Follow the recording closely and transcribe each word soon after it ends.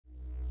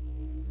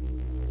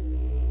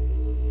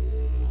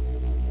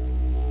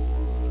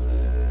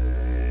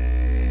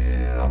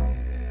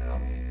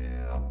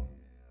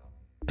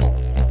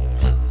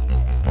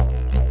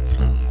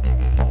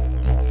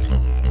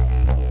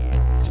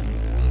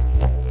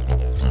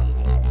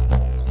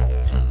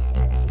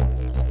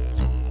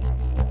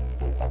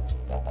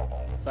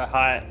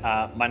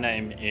My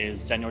name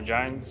is Daniel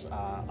Jones.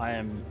 I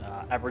am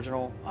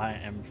Aboriginal. I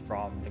am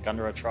from the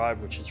Ngutana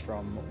tribe, which is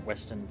from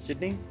Western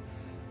Sydney.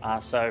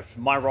 So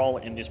my role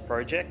in this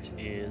project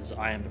is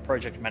I am the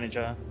project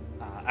manager,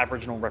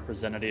 Aboriginal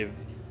representative,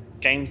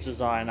 games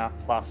designer,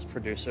 plus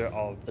producer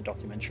of the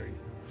documentary.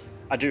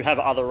 I do have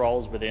other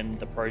roles within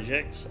the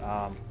project,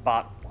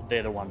 but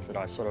they're the ones that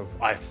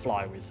I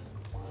fly with.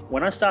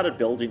 When I started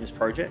building this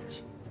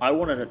project, I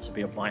wanted it to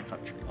be of my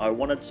country. I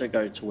wanted to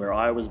go to where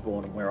I was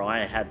born and where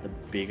I had the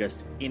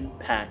biggest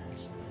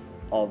impact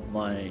of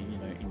my,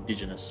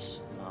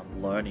 Indigenous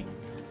learning.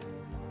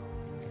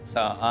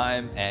 So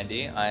I'm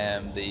Andy. I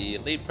am the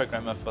lead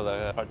programmer for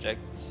the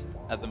project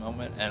at the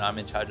moment, and I'm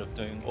in charge of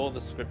doing all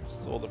the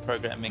scripts, all the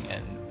programming,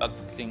 and bug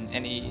fixing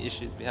any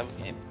issues we have with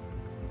the game.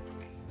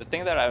 The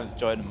thing that I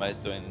enjoy the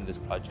most doing in this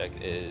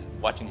project is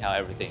watching how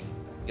everything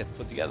gets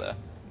put together.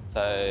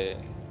 So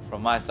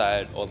from my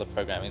side, all the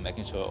programming,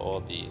 making sure all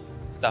the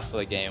stuff for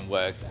the game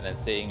works, and then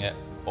seeing it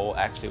all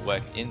actually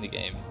work in the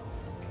game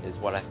is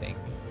what I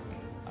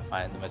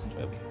find the most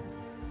enjoyable.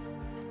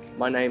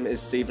 My name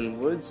is Stephen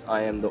Woods.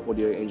 I am the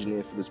audio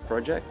engineer for this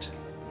project.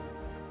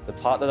 The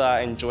part that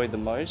I enjoyed the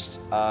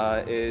most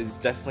is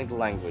definitely the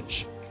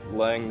language,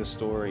 learning the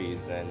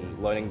stories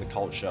and learning the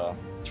culture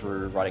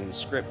through writing the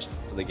script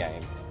for the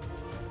game.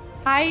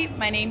 Hi,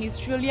 my name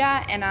is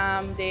Giulia and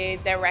I'm the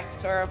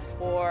director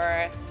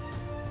for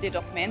the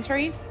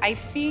documentary. I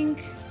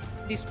think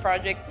this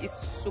project is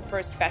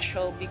super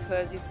special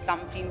because it's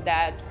something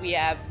that we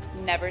have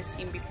never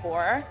seen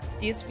before.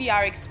 This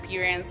VR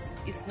experience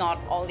is not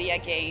only a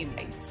game,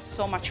 it's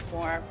so much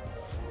more.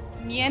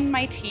 Me and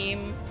my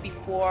team,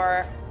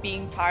 before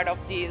being part of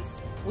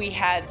this, we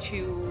had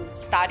to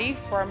study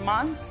for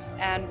months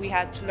and we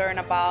had to learn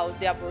about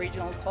the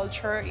Aboriginal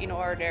culture in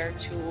order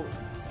to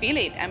feel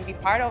it and be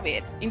part of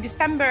it. In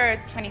December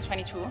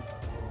 2022,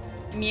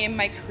 me and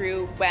my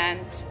crew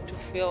went to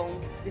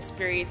film The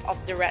Spirit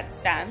of the Red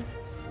Sand.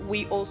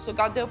 We also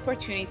got the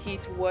opportunity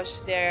to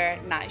watch their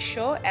night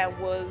show. It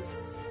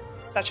was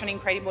such an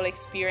incredible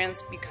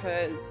experience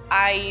because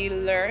I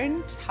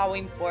learned how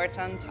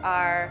important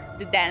are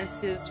the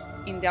dances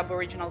in the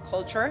Aboriginal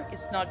culture.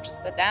 It's not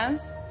just a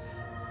dance,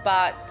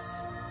 but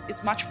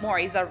it's much more,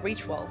 it's a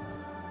ritual.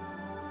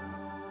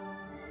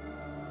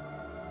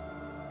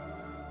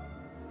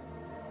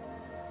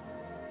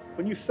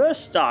 When you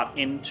first start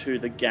into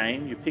the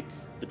game, you pick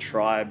the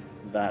tribe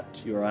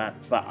that you're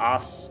at. For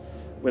us,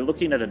 we're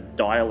looking at a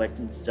dialect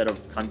instead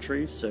of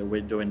country, so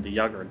we're doing the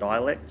Yagara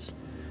dialect.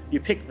 You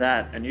pick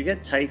that and you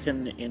get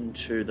taken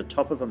into the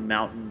top of a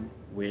mountain,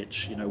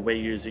 which we're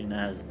using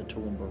as the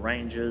Toowoomba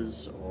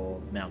Ranges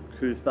or Mount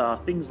Cootha,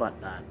 things like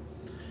that.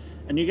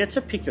 And you get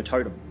to pick your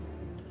totem.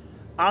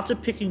 After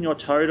picking your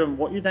totem,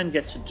 what you then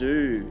get to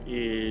do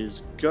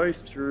is go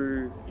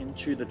through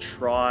into the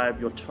tribe.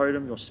 Your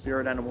totem, your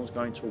spirit animal, is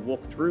going to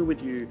walk through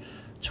with you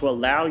to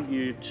allow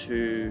you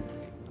to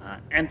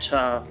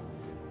enter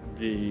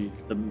the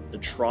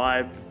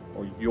tribe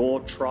or your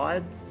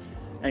tribe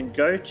and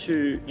go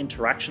to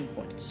interaction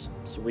points.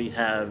 So we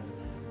have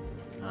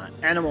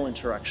animal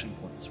interaction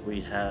points,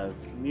 we have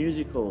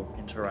musical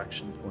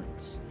interaction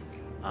points,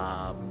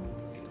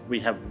 we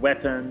have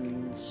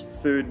weapons,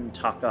 food and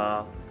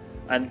tucker.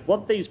 And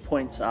what these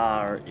points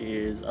are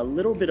is a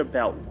little bit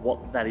about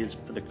what that is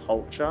for the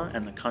culture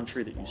and the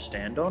country that you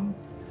stand on,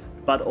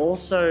 but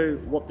also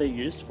what they're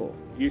used for.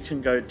 You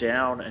can go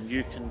down and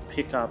you can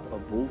pick up a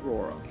bull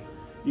roarer.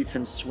 You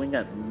can swing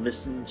it and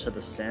listen to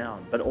the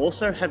sound, but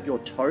also have your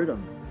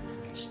totem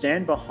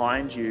stand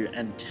behind you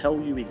and tell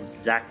you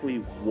exactly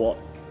what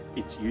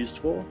it's used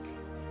for.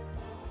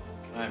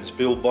 My name is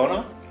Bill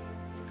Bonner.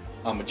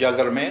 I'm a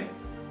Yagara man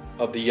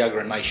of the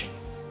Yagara Nation.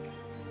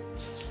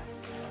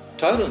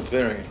 Totem is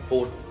very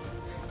important.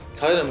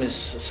 Totem is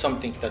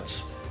something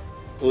that's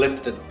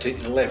left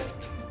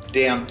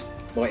down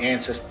by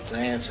ancestor to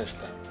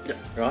ancestor,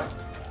 right?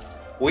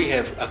 We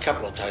have a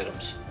couple of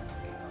totems,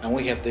 and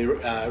we have the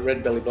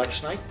red-bellied black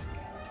snake.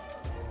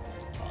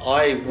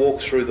 I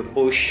walk through the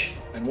bush,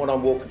 and when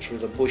I'm walking through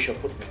the bush, I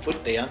put my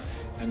foot down,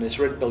 and this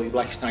red-bellied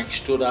black snake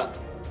stood up,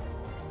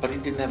 but he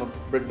didn't have a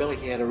red belly,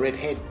 he had a red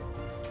head.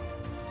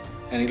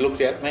 And he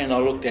looked at me, and I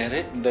looked at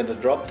it, and then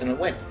it dropped and it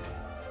went.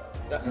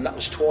 And that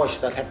was twice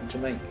that happened to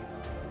me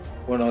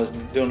when I was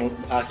doing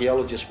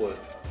archaeologist work.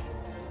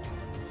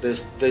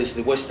 There's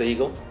the West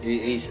Eagle.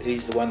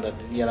 He's the one that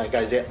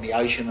goes out in the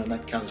ocean and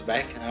then comes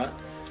back, right?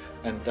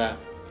 And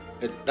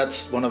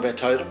that's one of our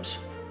totems.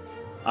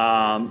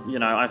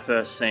 I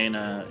first seen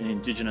an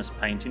Indigenous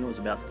painting. It was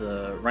about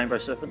the rainbow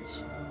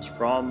serpents. It's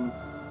from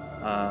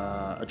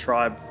a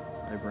tribe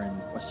over in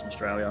Western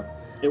Australia.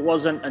 It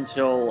wasn't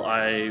until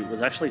I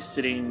was actually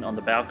sitting on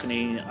the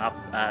balcony up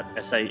at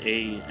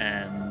SAE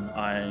and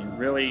I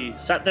really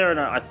sat there and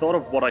I thought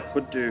of what I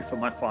could do for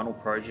my final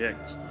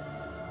project.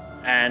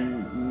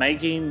 And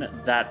making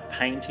that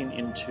painting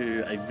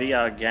into a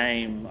VR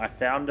game, I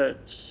found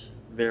it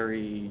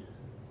very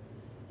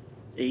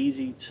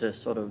easy to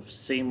sort of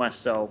see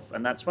myself.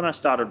 And that's when I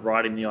started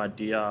writing the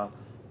idea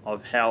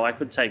of how I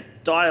could take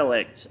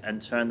dialect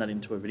and turn that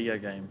into a video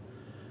game.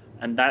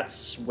 And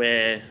that's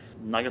where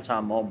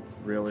Ngutana Mob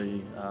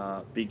really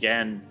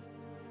began.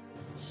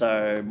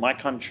 So my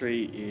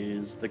country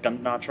is the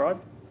Ngutana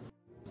tribe.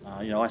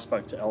 I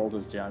spoke to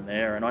elders down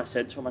there and I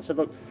said to them, I said,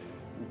 look,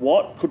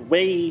 what could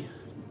we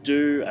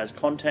do as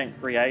content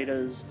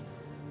creators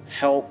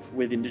help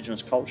with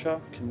Indigenous culture,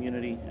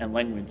 community and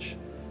language?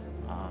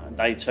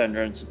 They turned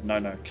around and said,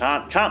 no,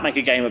 can't make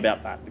a game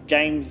about that. The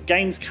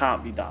games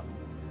can't be done.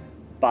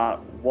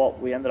 But what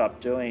we ended up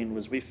doing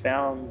was we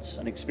found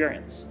an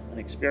experience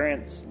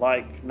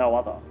like no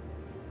other.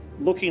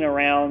 Looking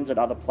around at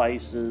other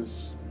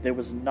places, there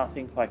was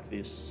nothing like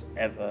this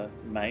ever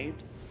made.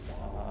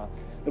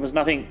 There was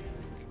nothing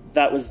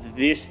that was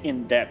this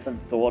in-depth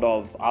and thought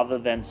of other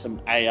than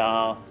some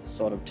AR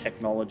sort of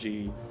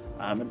technology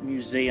at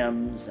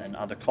museums and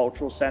other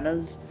cultural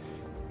centres.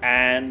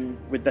 And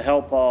with the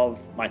help of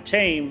my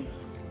team,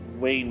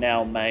 we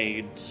now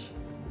made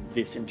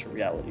this into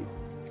reality.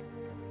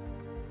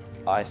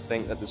 I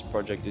think that this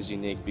project is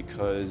unique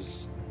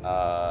because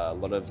a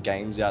lot of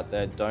games out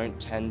there don't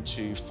tend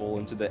to fall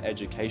into the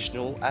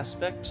educational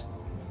aspect.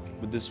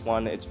 With this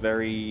one, it's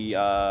very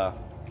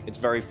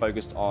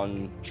focused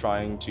on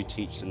trying to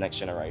teach the next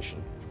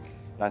generation.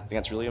 And I think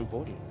that's really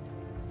important.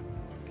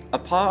 A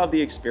part of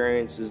the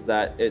experience is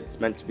that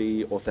it's meant to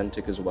be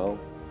authentic as well.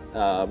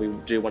 We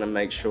do want to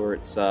make sure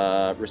it's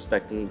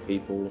respecting the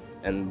people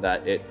and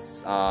that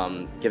it's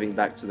giving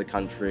back to the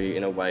country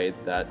in a way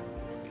that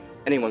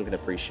anyone can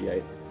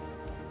appreciate.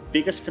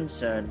 Biggest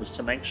concern was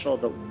to make sure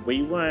that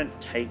we weren't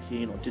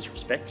taking or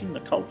disrespecting the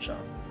culture,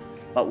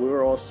 but we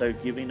were also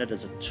giving it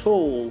as a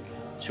tool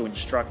to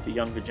instruct the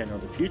younger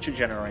generation, the future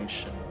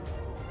generation,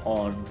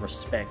 on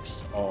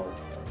respects of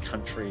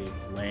country,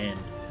 land.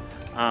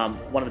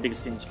 One of the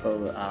biggest things for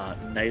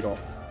NAIDOC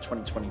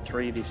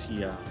 2023 this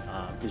year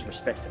is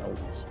respect to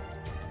elders.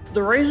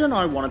 The reason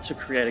I wanted to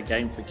create a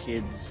game for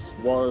kids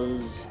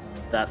was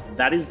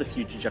that is the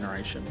future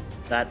generation.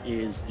 That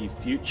is the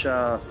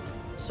future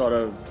sort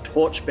of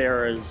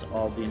torchbearers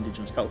of the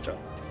Indigenous culture.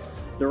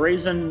 The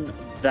reason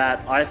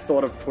that I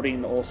thought of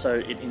putting also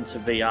it into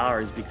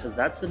VR is because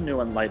that's the new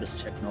and latest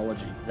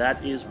technology.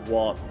 That is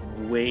what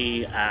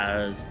we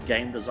as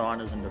game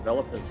designers and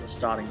developers are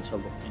starting to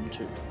look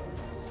into.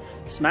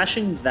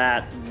 Smashing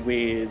that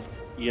with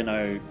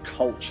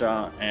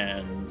culture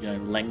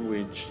and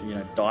language,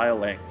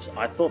 dialect,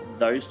 I thought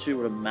those two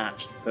would have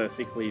matched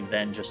perfectly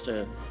than just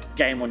a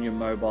game on your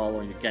mobile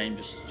or your game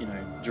just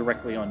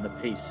directly on the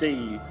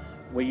PC,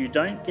 where you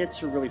don't get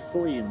to really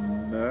fully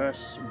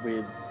immerse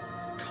with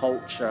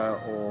culture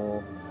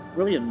or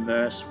really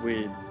immerse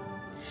with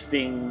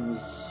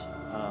things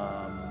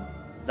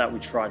that we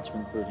tried to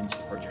include into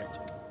the project.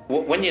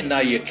 When you know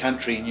your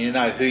country and you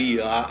know who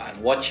you are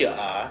and what you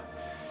are,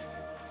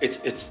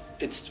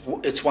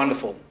 it's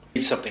wonderful.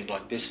 It's something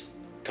like this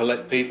to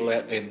let people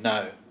out there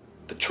know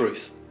the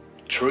truth.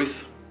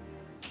 Truth,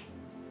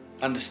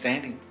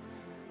 understanding.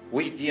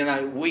 Our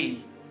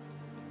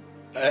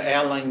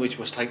language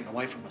was taken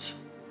away from us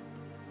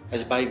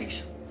as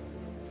babies.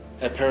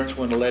 Our parents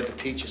weren't allowed to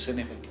teach us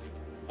anything.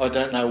 I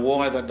don't know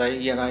why that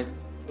they,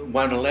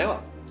 won't allow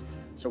it.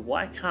 So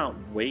why can't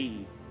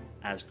we,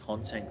 as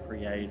content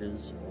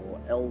creators or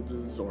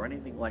elders or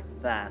anything like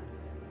that,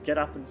 get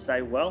up and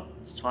say, well,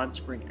 it's time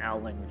to bring our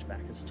language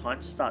back. It's time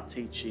to start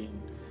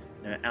teaching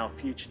our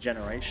future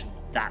generation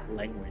that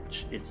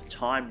language. It's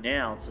time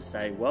now to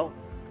say, well,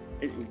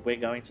 we're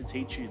going to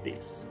teach you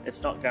this.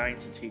 It's not going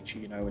to teach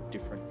you, a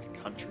different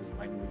country's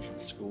language in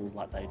schools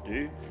like they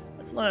do.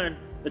 Let's learn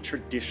the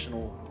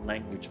traditional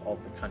language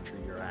of the country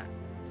you're at.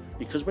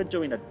 Because we're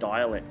doing a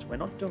dialect, we're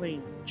not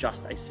doing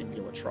just a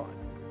singular tribe.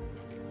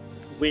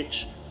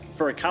 Which,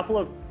 for a couple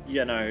of,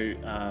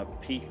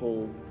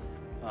 people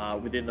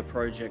within the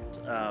project,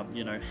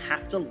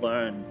 have to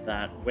learn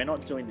that we're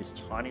not doing this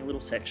tiny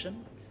little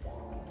section.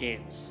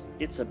 It's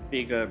a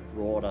bigger,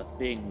 broader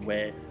thing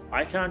where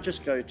I can't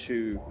just go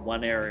to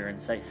one area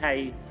and say,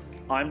 hey,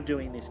 I'm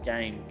doing this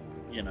game,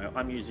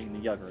 I'm using the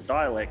Yagara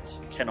dialect,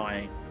 can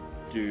I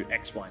do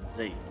X, Y, and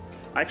Z?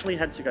 I actually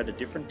had to go to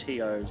different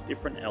TOs,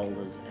 different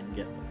elders, and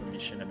get the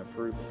permission and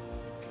approval.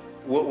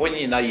 When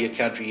you know your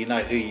country, you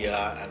know who you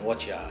are and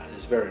what you are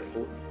is very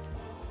important.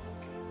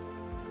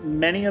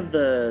 Many of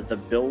the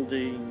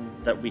building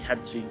that we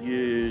had to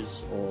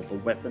use, or the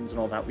weapons and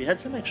all that, we had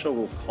to make sure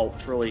we were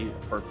culturally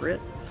appropriate.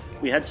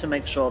 We had to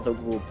make sure that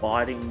we were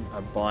abiding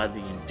by the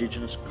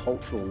Indigenous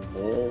cultural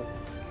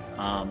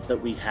law that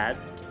we had,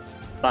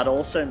 but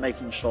also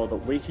making sure that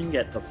we can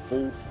get the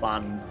full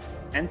fun,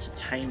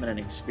 entertainment and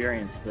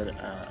experience that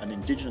an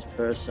Indigenous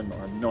person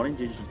or a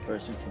non-Indigenous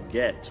person can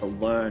get to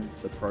learn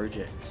the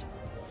project.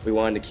 We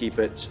wanted to keep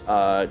it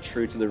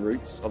true to the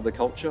roots of the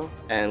culture,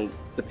 and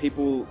the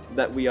people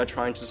that we are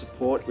trying to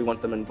support, we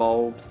want them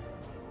involved,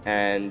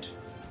 and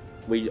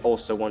we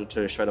also want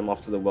to show them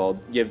off to the world,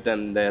 give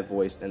them their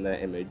voice and their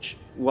image.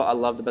 What I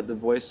loved about the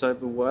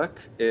voiceover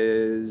work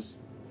is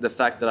the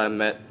fact that I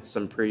met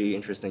some pretty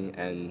interesting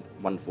and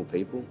wonderful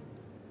people.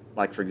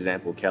 Like, for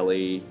example,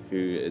 Kelly, who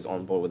is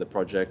on board with the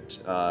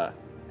project,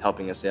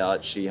 helping us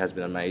out. She has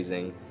been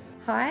amazing.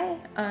 Hi,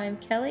 I'm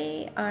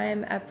Kelly.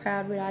 I'm a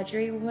proud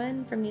Wiradjuri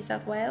woman from New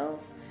South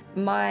Wales.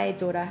 My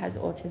daughter has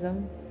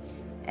autism,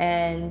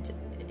 and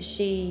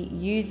she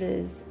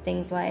uses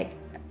things like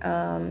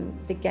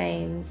the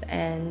games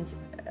and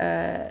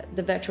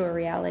the virtual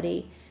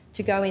reality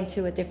to go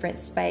into a different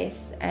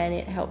space, and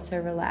it helps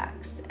her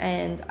relax.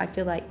 And I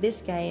feel like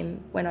this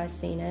game, when I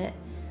seen it,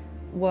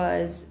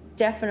 was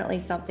definitely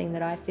something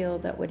that I feel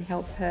that would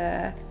help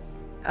her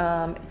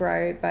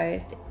grow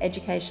both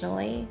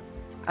educationally,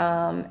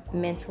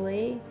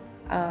 mentally,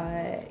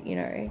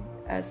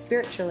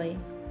 spiritually,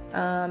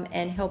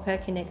 and help her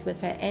connect with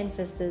her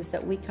ancestors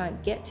that we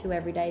can't get to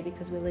every day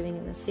because we're living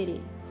in the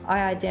city.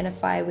 I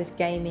identify with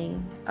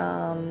gaming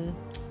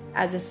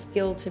as a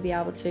skill to be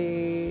able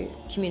to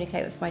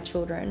communicate with my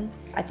children.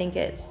 I think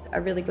it's a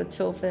really good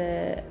tool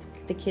for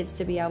the kids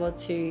to be able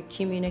to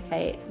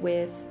communicate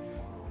with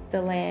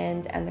the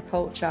land and the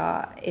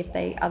culture if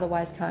they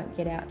otherwise can't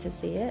get out to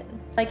see it.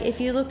 Like, if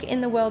you look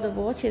in the world of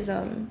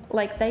autism,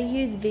 like, they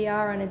use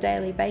VR on a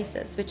daily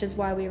basis, which is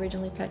why we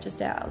originally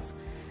purchased ours.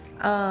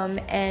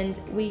 And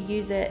we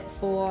use it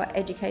for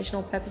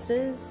educational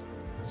purposes.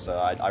 So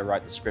I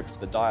write the script for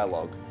the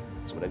dialogue.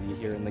 So whatever you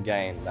hear in the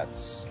game,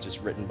 that's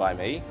just written by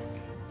me.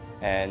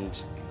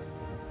 And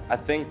I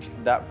think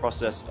that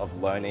process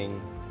of learning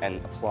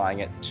and applying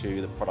it to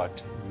the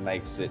product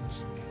makes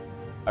it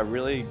a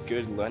really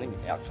good learning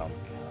outcome.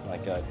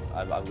 Like,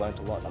 I've learned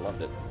a lot and I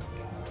loved it.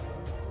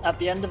 At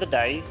the end of the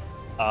day,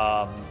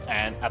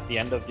 and at the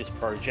end of this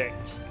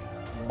project,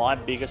 my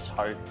biggest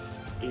hope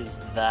is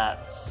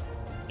that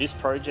this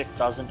project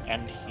doesn't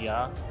end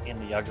here in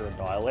the Yagara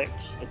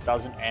dialect. It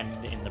doesn't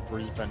end in the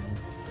Brisbane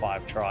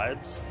 5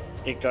 tribes.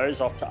 It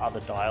goes off to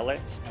other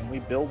dialects, and we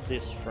build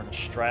this for an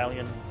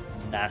Australian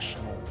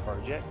national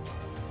project.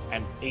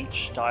 And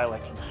each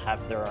dialect can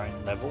have their own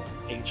level.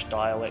 Each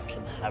dialect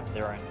can have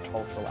their own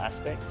cultural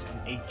aspects,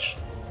 and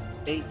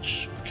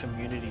each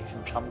community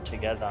can come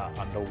together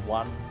under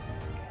one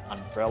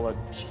umbrella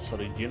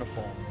sort of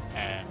uniform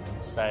and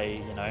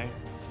say,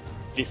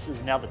 this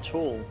is now the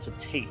tool to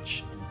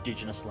teach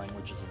Indigenous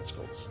languages in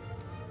schools.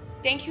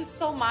 Thank you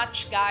so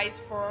much, guys,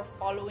 for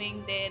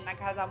following the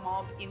Ngutana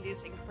Mob in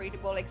this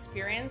incredible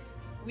experience.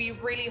 We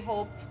really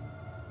hope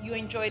you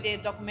enjoy the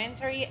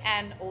documentary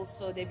and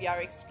also the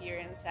VR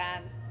experience,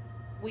 and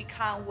we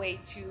can't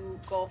wait to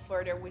go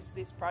further with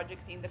this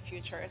project in the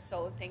future.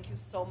 So thank you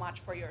so much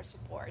for your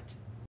support.